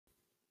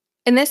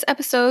In this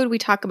episode, we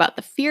talk about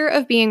the fear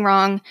of being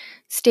wrong,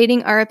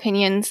 stating our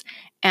opinions,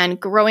 and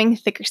growing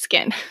thicker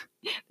skin.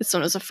 This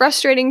one was a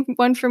frustrating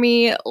one for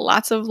me,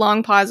 lots of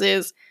long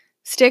pauses.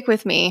 Stick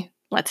with me.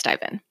 Let's dive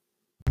in.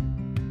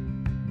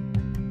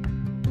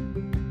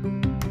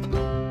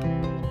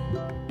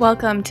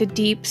 Welcome to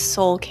Deep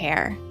Soul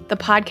Care, the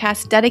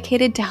podcast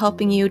dedicated to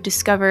helping you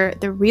discover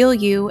the real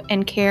you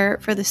and care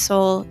for the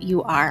soul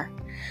you are.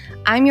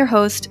 I'm your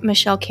host,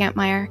 Michelle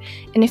Kampmeyer,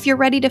 and if you're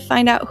ready to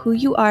find out who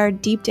you are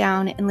deep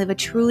down and live a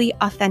truly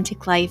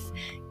authentic life,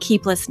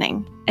 keep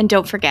listening. And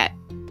don't forget,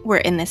 we're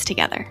in this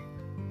together.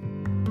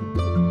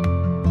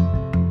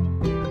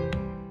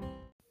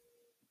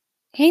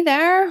 Hey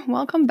there,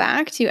 welcome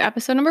back to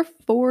episode number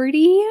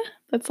 40.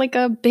 That's like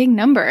a big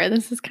number.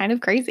 This is kind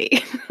of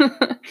crazy.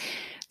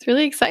 It's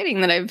really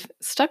exciting that I've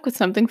stuck with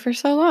something for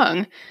so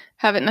long.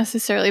 Haven't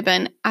necessarily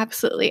been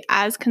absolutely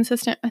as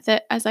consistent with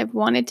it as I've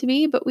wanted to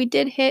be, but we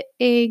did hit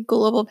a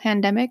global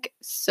pandemic,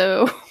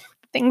 so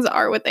things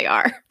are what they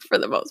are for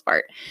the most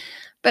part.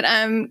 But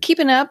I'm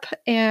keeping up,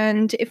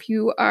 and if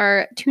you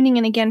are tuning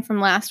in again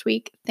from last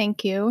week,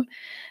 thank you.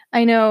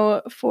 I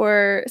know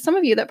for some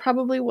of you that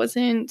probably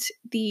wasn't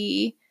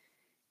the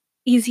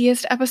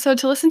easiest episode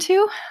to listen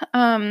to,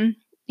 and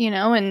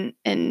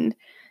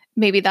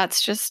maybe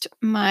that's just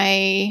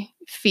my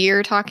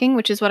fear talking,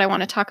 which is what I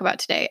want to talk about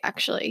today,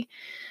 actually.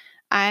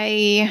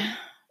 Like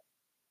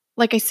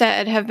I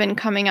said, have been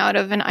coming out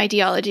of an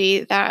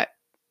ideology that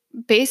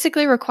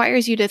basically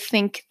requires you to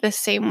think the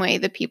same way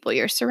the people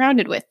you're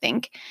surrounded with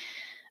think.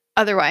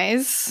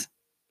 Otherwise,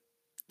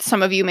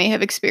 some of you may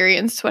have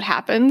experienced what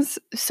happens.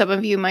 Some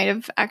of you might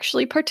have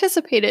actually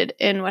participated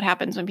in what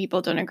happens when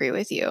people don't agree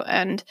with you.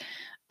 And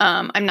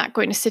I'm not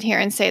going to sit here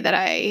and say that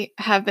I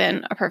have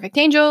been a perfect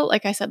angel.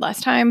 Like I said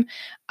last time,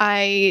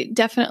 I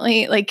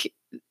definitely,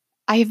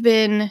 I've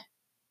been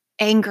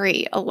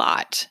angry a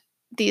lot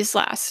these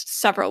last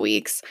several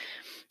weeks.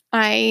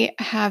 I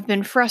have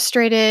been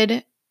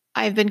frustrated.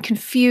 I've been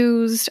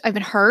confused. I've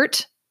been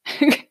hurt.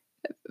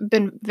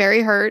 Been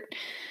very hurt.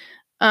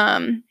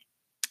 And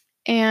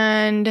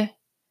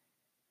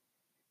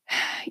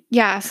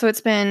yeah, so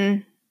it's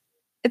been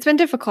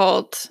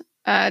difficult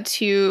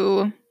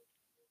to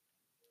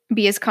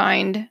be as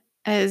kind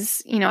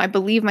as, I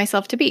believe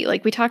myself to be.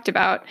 Like we talked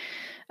about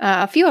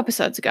a few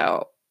episodes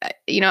ago,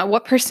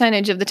 what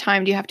percentage of the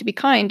time do you have to be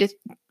kind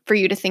for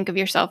you to think of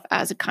yourself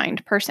as a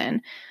kind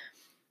person?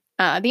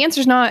 The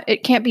answer is not,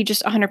 it can't be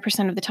just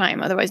 100% of the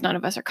time. Otherwise, none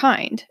of us are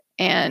kind.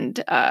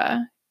 And,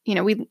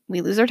 we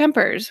lose our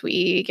tempers.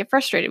 We get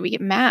frustrated. We get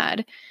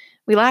mad.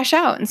 We lash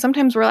out. And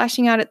sometimes we're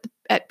lashing out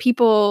at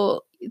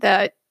people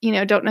that,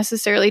 don't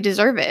necessarily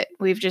deserve it.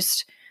 We've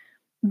just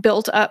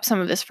built up some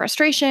of this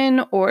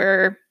frustration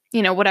or,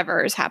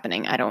 whatever is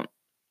happening. I don't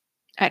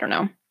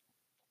know.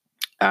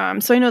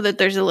 So I know that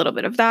there's a little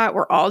bit of that.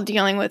 We're all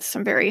dealing with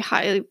some very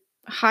high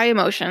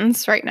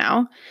emotions right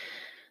now.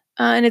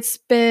 And it's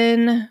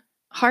been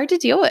hard to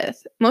deal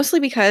with, mostly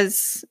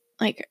because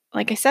like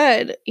I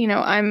said,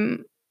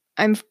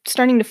 I'm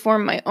starting to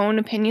form my own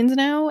opinions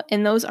now,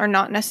 and those are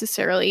not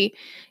necessarily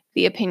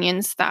the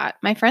opinions that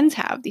my friends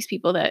have. These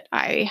people that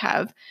I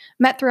have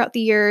met throughout the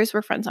years,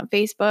 we're friends on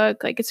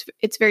Facebook. Like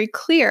it's very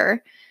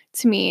clear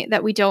to me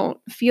that we don't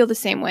feel the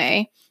same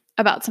way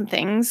about some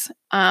things.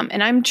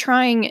 And I'm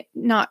trying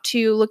not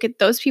to look at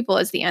those people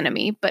as the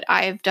enemy, but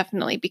I've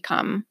definitely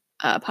become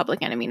a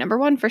public enemy number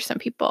one for some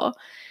people.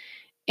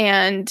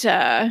 And,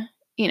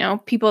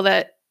 people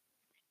that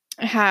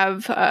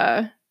have,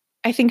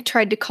 I think,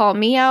 tried to call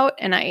me out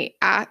and I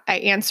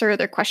answer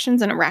their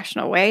questions in a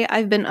rational way.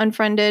 I've been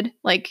unfriended,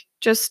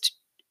 just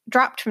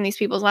dropped from these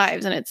people's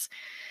lives. And it's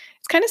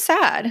kind of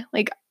sad.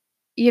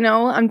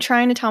 I'm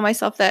trying to tell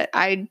myself that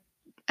I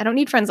don't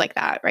need friends like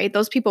that, right?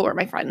 Those people were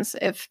my friends.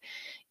 If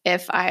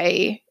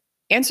I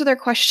answer their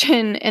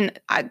question and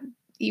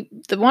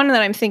the one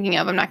that I'm thinking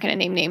of, I'm not going to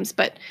name names,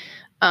 but,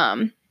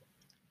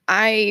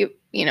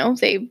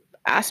 they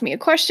asked me a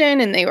question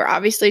and they were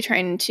obviously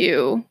trying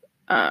to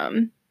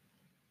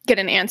get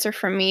an answer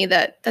from me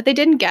that they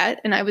didn't get.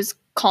 And I was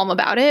calm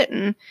about it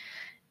and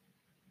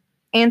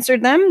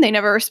answered them. They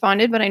never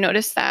responded, but I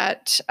noticed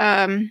that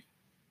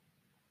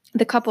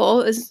the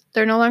couple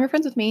they're no longer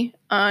friends with me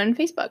on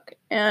Facebook.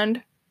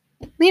 And,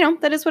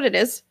 that is what it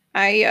is.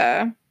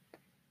 I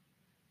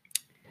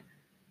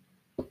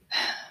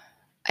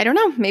don't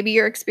know. Maybe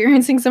you're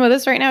experiencing some of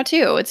this right now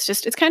too.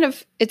 It's kind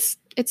of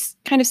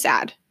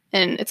sad.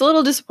 And it's a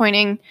little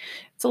disappointing.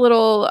 It's a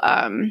little,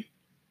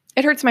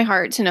 it hurts my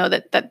heart to know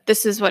that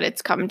this is what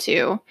it's come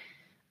to.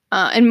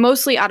 And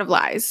mostly out of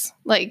lies.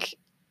 Like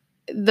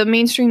the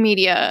mainstream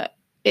media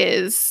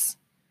is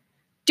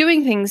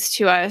doing things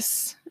to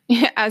us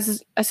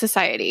as a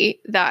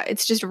society that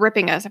it's just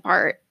ripping us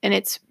apart. And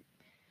it's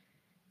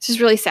just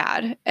really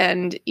sad.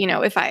 And,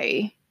 if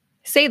I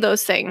say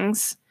those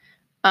things,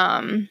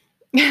 I'm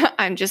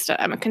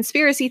a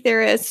conspiracy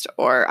theorist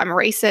or I'm a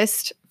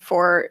racist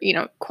for,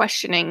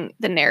 questioning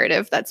the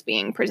narrative that's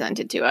being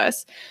presented to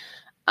us.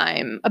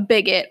 I'm a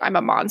bigot. I'm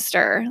a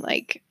monster.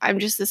 I'm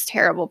just this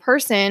terrible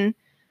person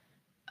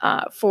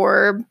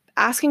for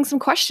asking some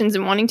questions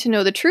and wanting to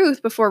know the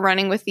truth before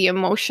running with the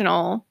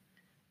emotional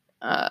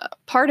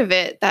part of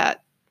it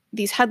that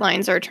these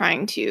headlines are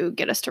trying to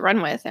get us to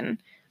run with. And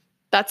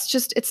that's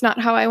just, it's not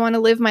how I want to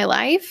live my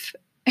life.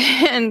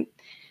 And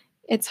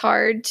it's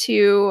hard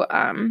to,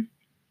 I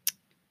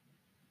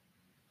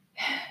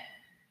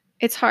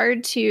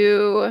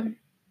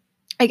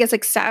guess,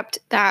 accept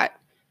that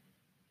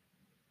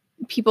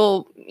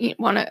people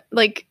want to,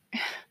 like,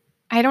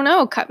 I don't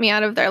know, cut me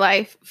out of their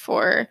life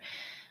for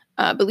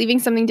believing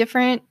something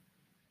different,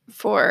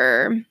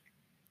 for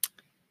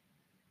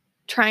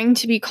trying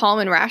to be calm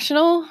and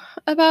rational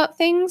about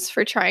things,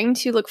 for trying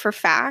to look for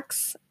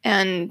facts.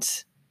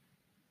 And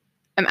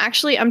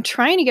I'm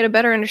trying to get a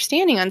better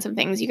understanding on some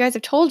things. You guys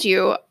have told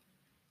you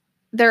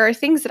there are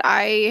things that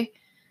I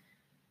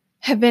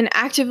have been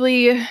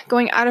actively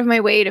going out of my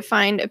way to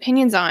find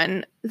opinions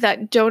on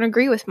that don't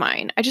agree with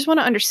mine. I just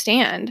want to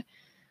understand.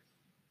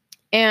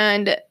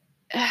 And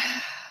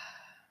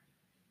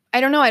I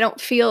don't know. I don't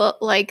feel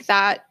like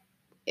that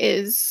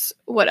is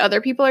what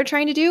other people are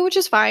trying to do, which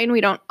is fine.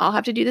 We don't all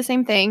have to do the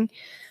same thing.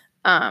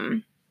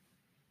 I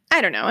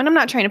don't know. And I'm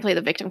not trying to play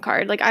the victim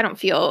card. Like, I don't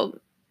feel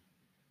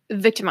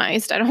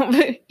victimized. I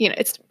don't,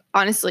 it's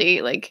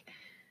honestly like,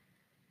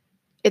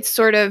 it's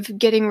sort of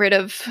getting rid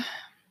of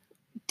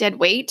dead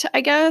weight,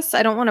 I guess.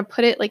 I don't want to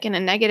put it like in a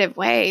negative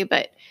way,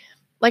 but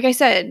like I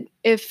said,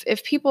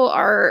 if people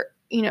are,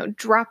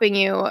 dropping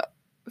you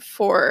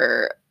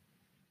for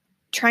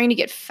trying to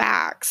get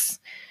facts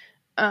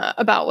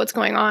about what's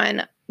going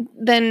on,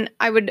 then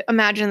I would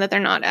imagine that they're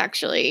not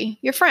actually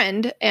your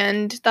friend,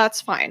 and that's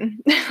fine.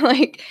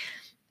 Like,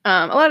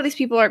 a lot of these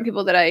people aren't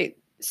people that I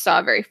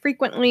saw very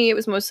frequently. It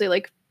was mostly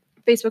like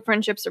Facebook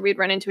friendships, or we'd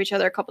run into each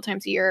other a couple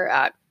times a year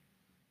at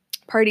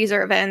parties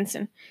or events.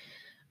 And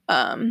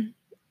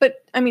but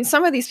I mean,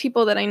 some of these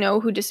people that I know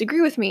who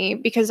disagree with me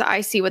because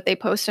I see what they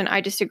post and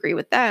I disagree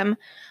with them,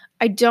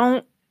 I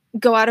don't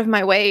go out of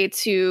my way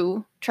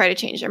to try to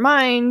change their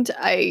mind.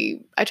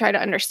 I try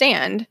to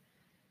understand.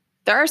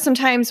 There are some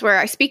times where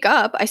I speak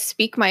up, I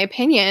speak my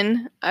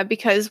opinion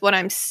because what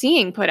I'm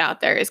seeing put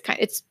out there is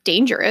it's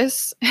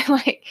dangerous.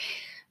 Like,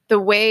 the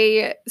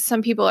way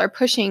some people are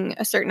pushing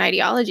a certain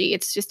ideology,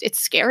 it's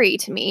scary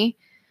to me.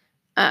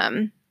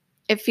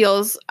 It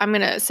feels, I'm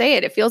going to say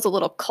it feels a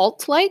little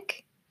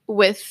cult-like,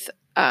 with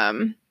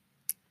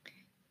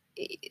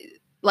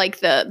like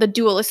the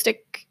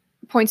dualistic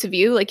points of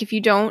view. Like, if you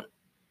don't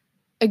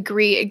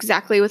agree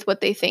exactly with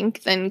what they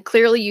think, then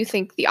clearly you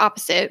think the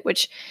opposite,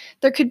 which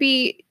there could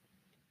be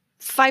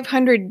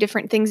 500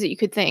 different things that you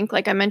could think.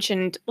 Like I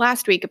mentioned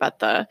last week about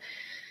the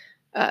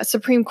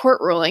Supreme Court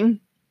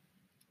ruling.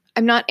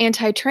 I'm not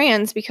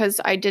anti-trans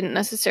because I didn't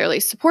necessarily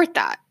support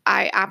that.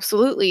 I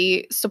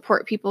absolutely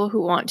support people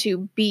who want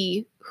to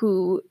be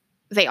who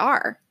they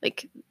are.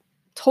 Like,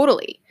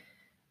 totally.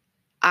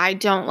 I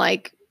don't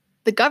like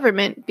the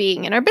government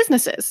being in our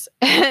businesses.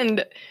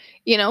 And,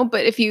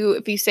 but if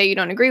you say you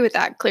don't agree with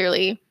that,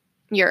 clearly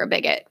you're a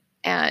bigot,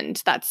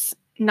 and that's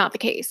not the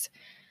case.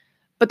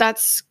 But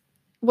that's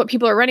what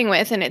people are running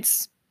with. And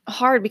it's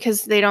hard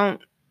because they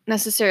don't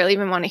necessarily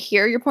even want to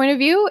hear your point of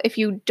view if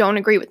you don't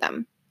agree with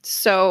them.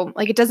 So,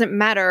 like, it doesn't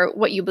matter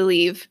what you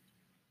believe,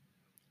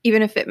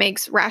 even if it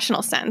makes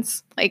rational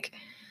sense. Like,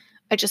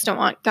 I just don't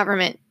want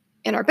government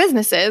in our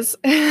businesses.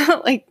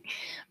 Like,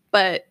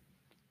 but,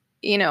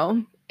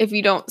 if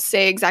you don't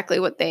say exactly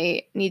what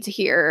they need to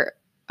hear,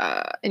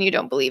 and you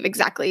don't believe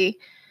exactly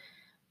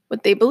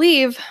what they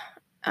believe,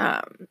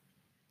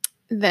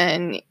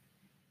 then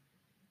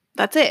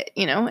that's it,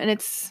 and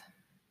it's,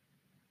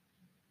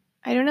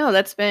 I don't know,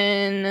 that's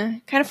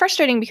been kind of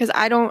frustrating because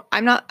I don't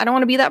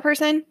want to be that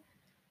person.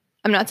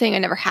 I'm not saying I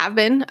never have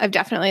been. I've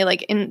definitely,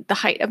 like, in the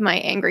height of my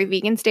angry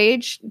vegan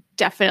stage,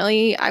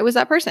 definitely I was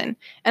that person.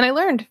 And I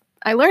learned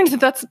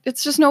that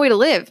it's just no way to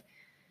live.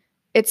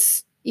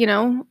 It's,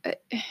 you're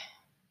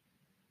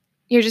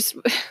just,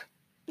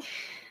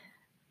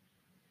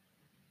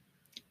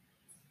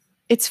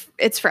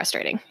 it's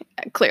frustrating.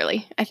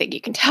 Clearly, I think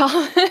you can tell.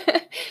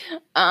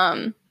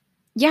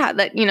 Yeah,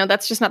 that,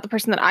 that's just not the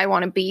person that I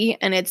want to be.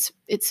 And it's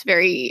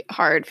very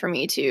hard for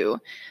me to,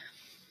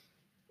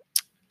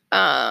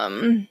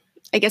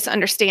 I guess,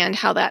 understand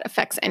how that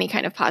affects any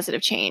kind of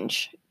positive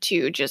change,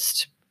 to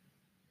just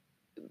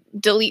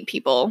delete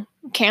people,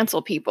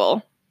 cancel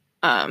people.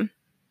 I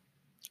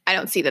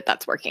don't see that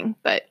that's working,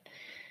 but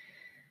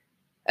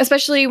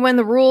especially when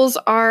the rules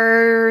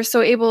are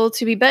so able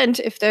to be bent,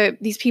 if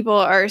these people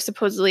are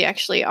supposedly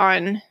actually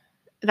on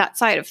that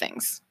side of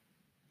things.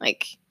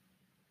 Like,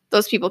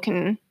 those people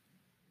can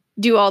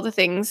do all the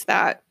things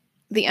that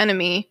the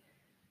enemy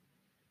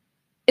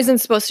isn't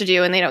supposed to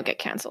do, and they don't get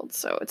canceled.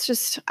 So it's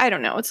just, I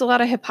don't know. It's a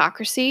lot of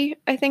hypocrisy,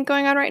 I think,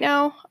 going on right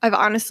now. I've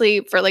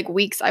honestly, for like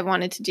weeks, I've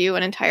wanted to do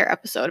an entire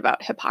episode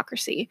about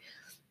hypocrisy.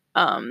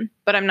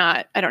 But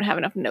I don't have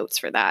enough notes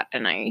for that.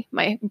 And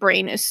my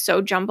brain is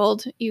so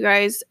jumbled, you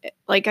guys.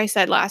 Like I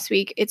said last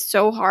week, it's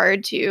so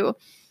hard to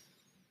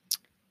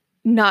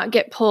not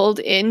get pulled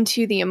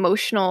into the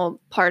emotional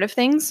part of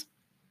things.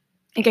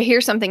 Like I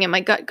hear something and my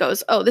gut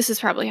goes, oh, this is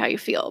probably how you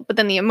feel. But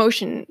then the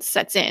emotion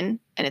sets in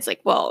and it's like,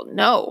 well,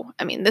 no,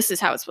 I mean, this is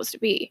how it's supposed to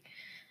be.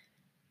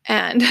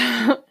 And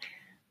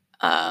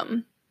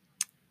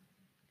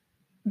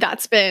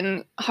that's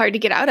been hard to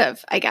get out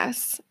of, I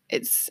guess.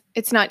 It's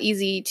not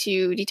easy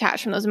to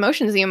detach from those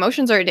emotions. The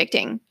emotions are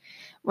addicting.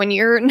 When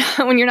you're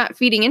not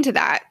feeding into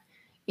that,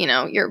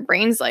 your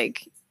brain's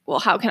like, well,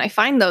 how can I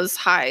find those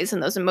highs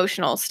and those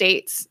emotional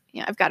states?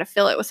 I've got to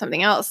fill it with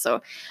something else.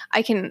 So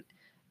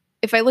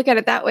if I look at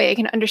it that way, I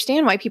can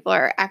understand why people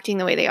are acting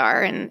the way they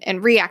are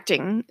and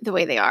reacting the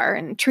way they are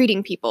and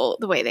treating people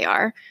the way they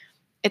are.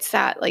 It's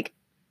that like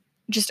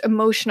just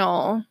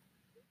emotional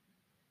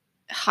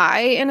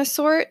high in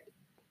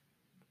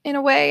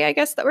a way, I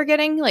guess, that we're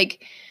getting.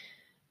 Like,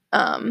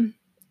 and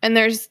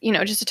there's,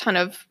 just a ton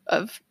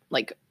of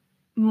like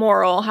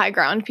moral high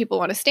ground people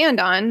want to stand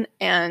on.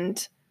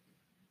 And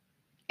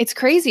it's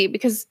crazy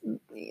because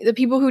the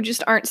people who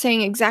just aren't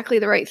saying exactly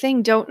the right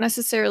thing don't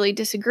necessarily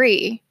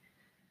disagree.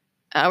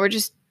 We're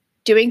just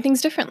doing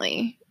things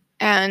differently.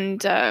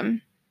 And,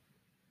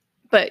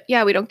 but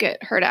yeah, we don't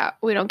get heard out.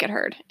 We don't get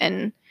heard.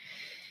 And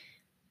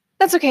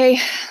that's okay.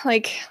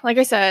 Like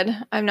I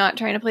said, I'm not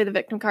trying to play the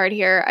victim card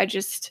here. I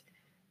just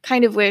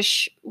kind of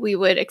wish we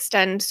would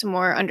extend some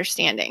more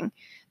understanding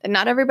that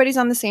not everybody's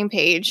on the same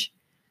page,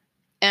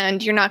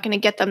 and you're not going to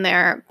get them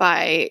there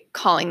by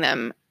calling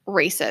them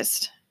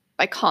racist,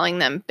 by calling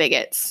them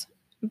bigots,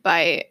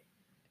 by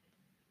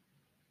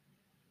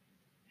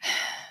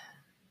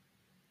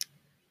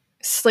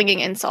slinging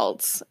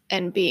insults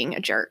and being a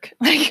jerk.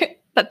 Like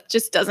that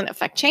just doesn't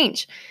affect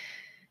change.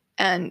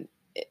 And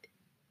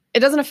it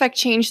doesn't affect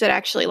change that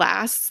actually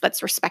lasts,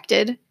 that's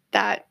respected,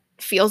 that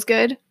feels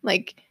good.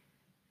 Like,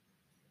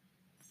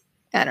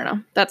 I don't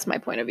know. That's my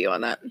point of view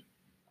on that.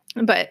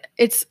 But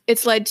it's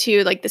led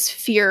to like this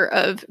fear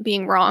of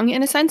being wrong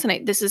in a sense.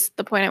 And this is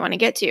the point I want to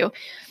get to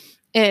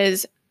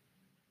is,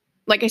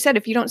 like I said,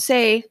 if you don't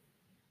say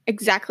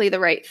exactly the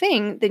right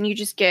thing, then you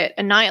just get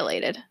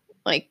annihilated.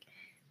 Like,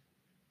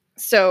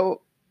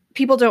 so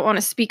people don't want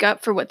to speak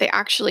up for what they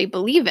actually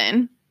believe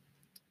in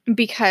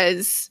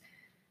because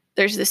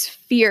there's this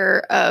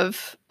fear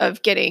of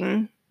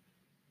getting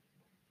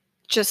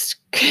just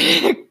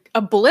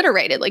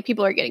obliterated. Like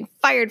people are getting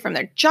fired from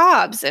their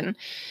jobs and,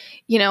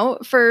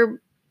 for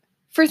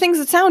things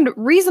that sound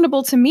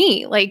reasonable to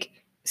me, like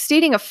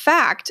stating a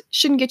fact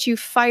shouldn't get you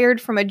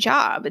fired from a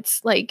job.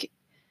 It's like,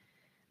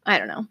 I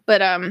don't know.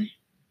 But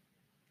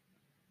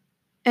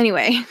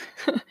anyway,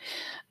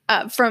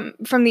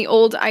 from the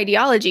old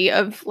ideology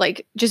of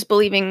like just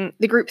believing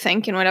the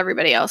groupthink and what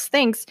everybody else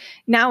thinks,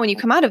 now when you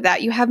come out of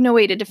that, you have no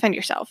way to defend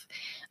yourself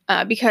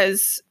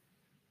because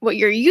what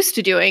you're used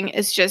to doing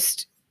is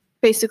just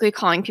basically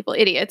calling people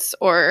idiots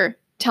or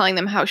telling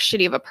them how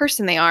shitty of a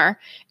person they are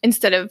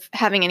instead of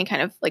having any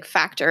kind of like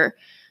factor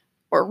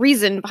or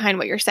reason behind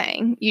what you're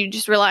saying. You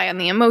just rely on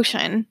the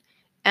emotion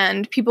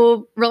and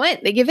people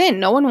relent. They give in.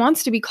 No one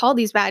wants to be called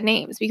these bad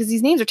names because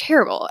these names are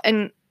terrible.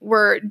 And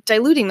we're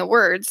diluting the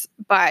words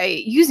by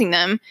using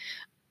them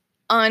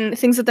on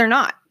things that they're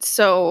not.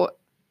 So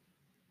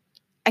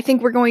I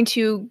think we're going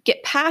to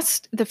get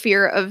past the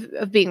fear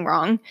of being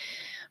wrong.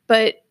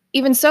 But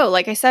even so,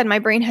 like I said, my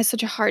brain has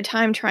such a hard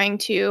time trying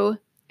to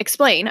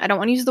explain. I don't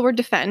want to use the word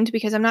defend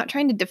because I'm not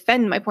trying to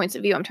defend my points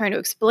of view. I'm trying to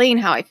explain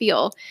how I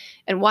feel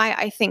and why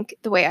I think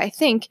the way I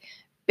think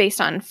based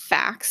on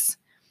facts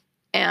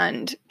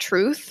and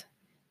truth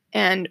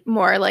and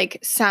more like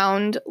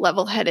sound,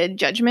 level-headed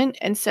judgment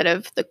instead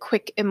of the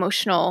quick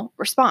emotional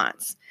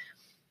response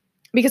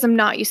because I'm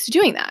not used to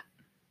doing that.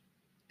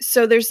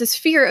 So there's this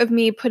fear of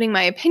me putting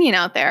my opinion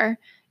out there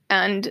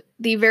and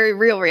the very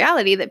real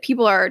reality that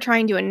people are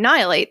trying to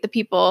annihilate the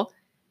people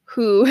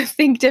who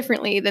think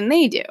differently than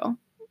they do.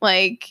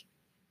 Like,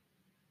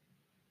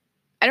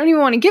 I don't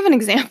even want to give an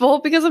example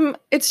because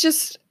it's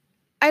just,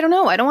 I don't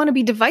know. I don't want to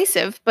be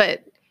divisive,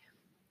 but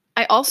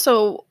I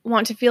also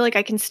want to feel like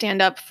I can stand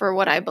up for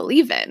what I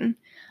believe in.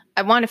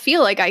 I want to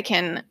feel like I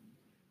can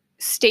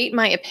state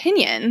my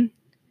opinion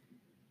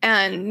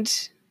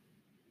and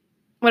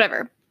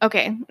whatever.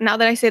 Okay, now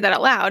that I say that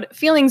out loud,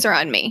 feelings are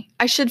on me.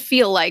 I should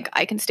feel like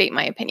I can state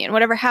my opinion.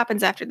 Whatever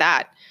happens after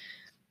that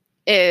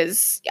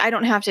is, I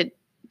don't have to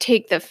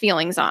take the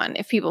feelings on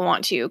if people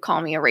want to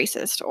call me a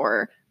racist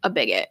or a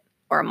bigot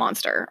or a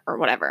monster or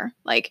whatever.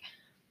 Like,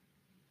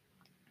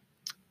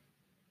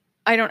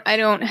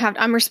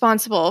 I'm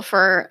responsible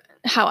for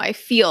how I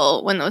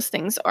feel when those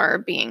things are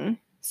being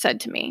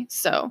said to me.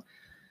 So,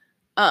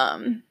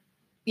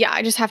 yeah,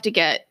 I just have to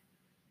get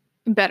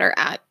better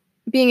at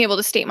being able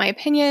to state my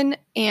opinion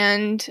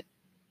and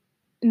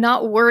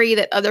not worry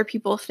that other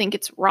people think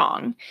it's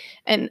wrong.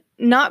 And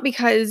not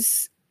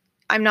because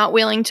I'm not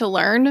willing to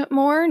learn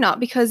more, not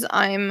because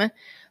I'm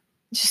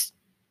just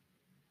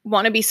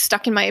want to be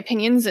stuck in my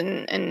opinions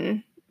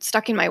and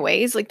stuck in my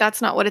ways. Like,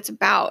 that's not what it's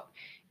about.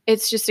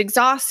 It's just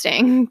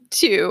exhausting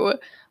to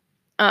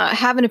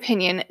have an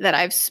opinion that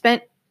I've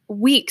spent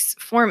weeks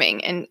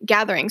forming and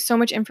gathering so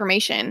much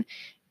information.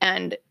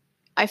 And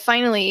I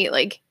finally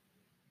like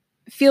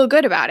feel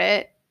good about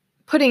it,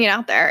 putting it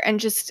out there and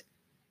just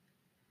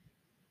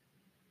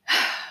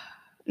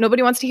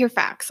nobody wants to hear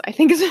facts, I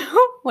think is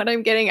what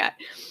I'm getting at.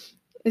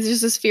 It's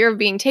just this fear of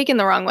being taken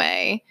the wrong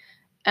way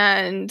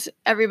and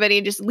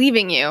everybody just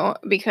leaving you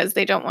because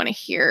they don't want to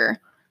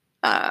hear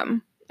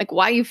like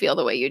why you feel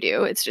the way you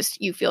do. It's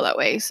just you feel that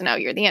way, so now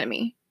you're the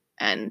enemy.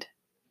 And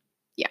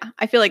yeah,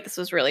 I feel like this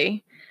was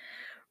really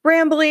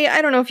rambly.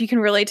 I don't know if you can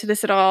relate to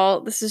this at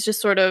all. This is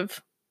just sort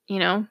of,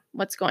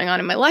 what's going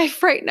on in my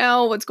life right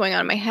now, what's going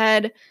on in my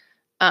head.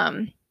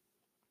 And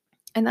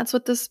that's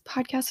what this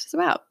podcast is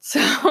about.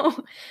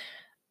 So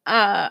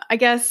I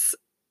guess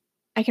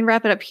I can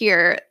wrap it up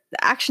here.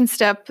 The action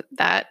step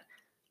that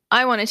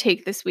I want to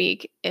take this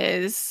week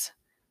is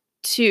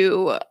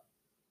to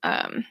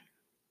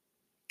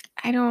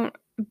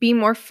be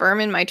more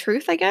firm in my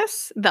truth, I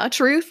guess. The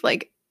truth,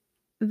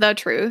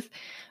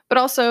 but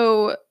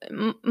also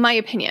my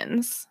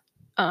opinions.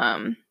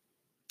 I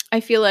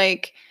feel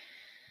like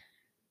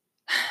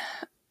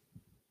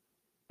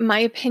my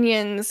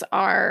opinions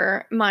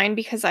are mine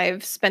because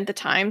I've spent the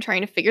time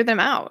trying to figure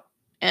them out.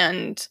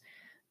 And,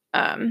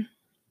 God,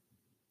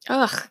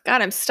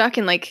 I'm stuck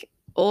in like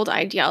old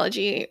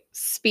ideology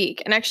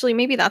speak. And actually,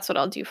 maybe that's what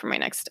I'll do for my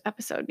next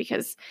episode,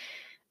 because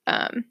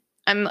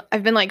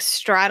I've been like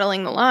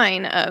straddling the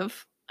line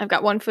of I've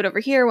got 1 foot over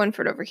here, 1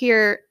 foot over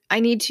here.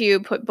 I need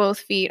to put both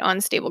feet on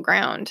stable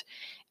ground.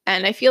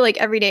 And I feel like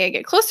every day I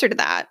get closer to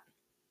that,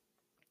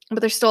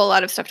 but there's still a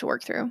lot of stuff to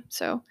work through.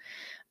 So,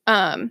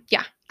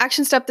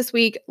 action step this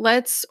week.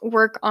 Let's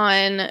work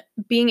on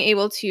being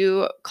able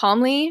to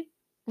calmly,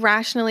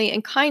 rationally,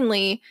 and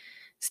kindly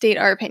state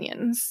our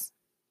opinions.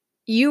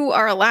 You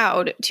are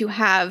allowed to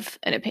have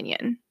an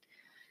opinion.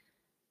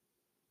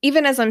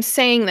 Even as I'm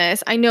saying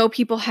this, I know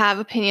people have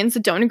opinions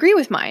that don't agree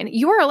with mine.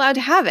 You are allowed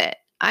to have it.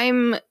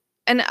 And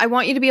I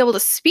want you to be able to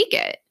speak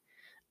it.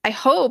 I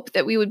hope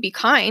that we would be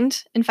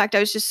kind. In fact, I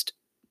was just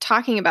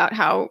talking about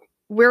how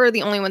we're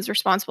the only ones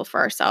responsible for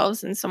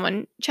ourselves. And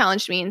someone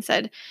challenged me and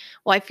said,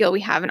 well, I feel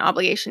we have an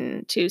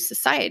obligation to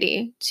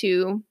society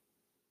to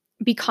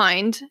be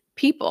kind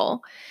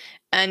people.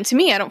 And to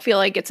me, I don't feel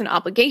like it's an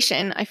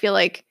obligation. I feel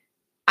like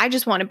I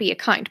just want to be a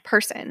kind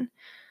person.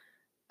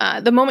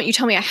 The moment you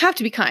tell me I have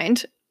to be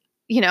kind,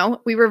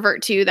 we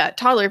revert to that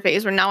toddler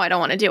phase where now I don't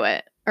want to do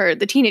it, or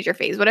the teenager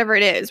phase, whatever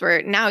it is,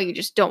 where now you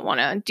just don't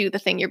want to do the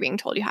thing you're being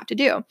told you have to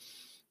do.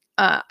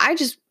 I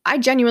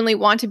genuinely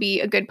want to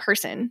be a good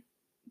person.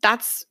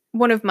 That's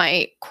one of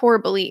my core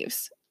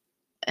beliefs.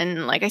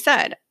 And like I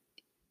said,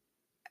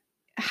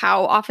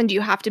 how often do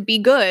you have to be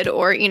good?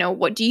 Or,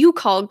 what do you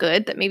call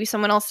good that maybe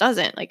someone else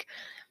doesn't? Like,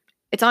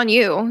 it's on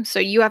you. So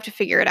you have to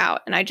figure it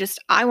out. And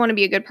I want to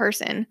be a good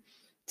person.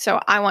 So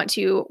I want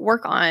to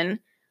work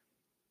on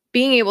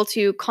being able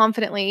to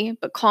confidently,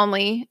 but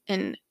calmly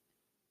and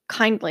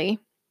kindly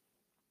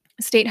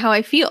state how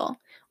I feel.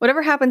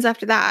 Whatever happens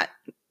after that,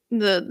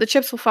 the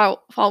chips will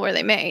fall where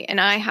they may. And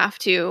I have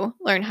to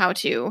learn how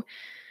to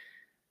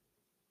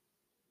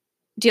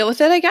deal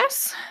with it, I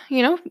guess.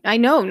 I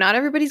know not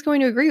everybody's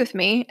going to agree with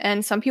me,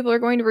 and some people are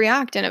going to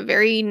react in a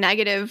very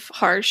negative,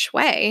 harsh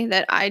way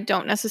that I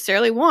don't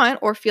necessarily want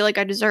or feel like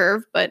I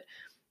deserve, but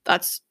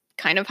that's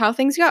kind of how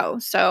things go.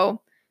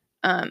 So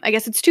I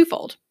guess it's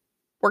twofold.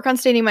 Work on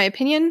stating my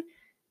opinion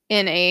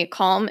in a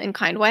calm and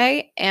kind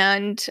way,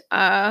 and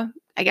I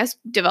guess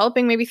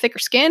developing maybe thicker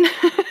skin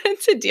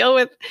to deal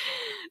with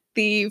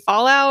the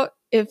fallout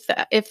if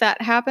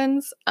that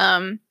happens.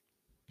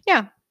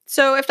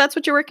 So if that's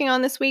what you're working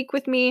on this week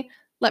with me,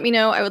 let me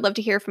know. I would love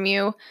to hear from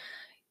you.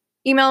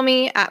 Email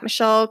me at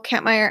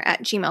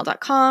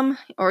michellekampmeyer@gmail.com,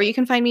 or you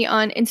can find me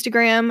on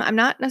Instagram. I'm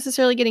not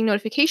necessarily getting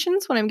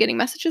notifications when I'm getting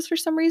messages for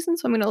some reason,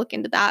 so I'm going to look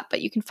into that,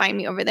 but you can find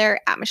me over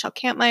there at Michelle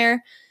Kampmeyer.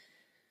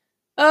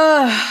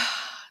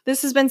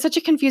 This has been such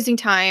a confusing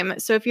time,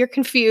 so if you're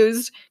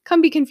confused,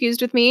 come be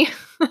confused with me.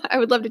 I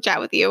would love to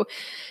chat with you.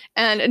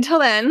 And until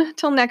then,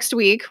 till next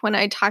week, when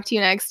I talk to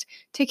you next,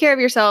 take care of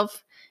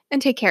yourself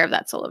and take care of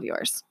that soul of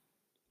yours.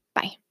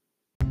 Bye.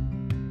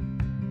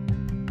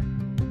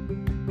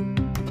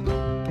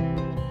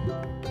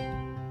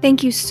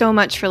 Thank you so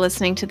much for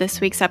listening to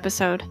this week's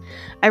episode.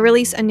 I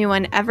release a new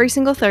one every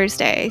single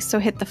Thursday, so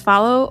hit the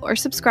follow or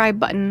subscribe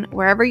button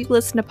wherever you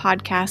listen to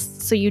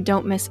podcasts so you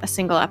don't miss a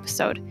single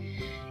episode.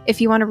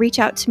 If you want to reach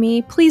out to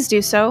me, please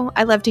do so.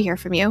 I love to hear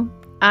from you.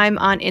 I'm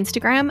on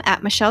Instagram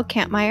at Michelle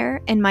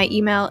Kampmeyer, and my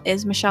email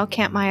is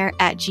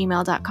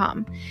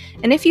michellekampmeyer@gmail.com.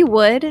 And if you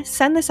would,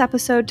 send this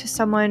episode to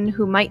someone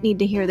who might need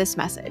to hear this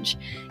message.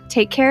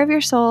 Take care of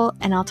your soul,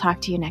 and I'll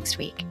talk to you next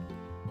week.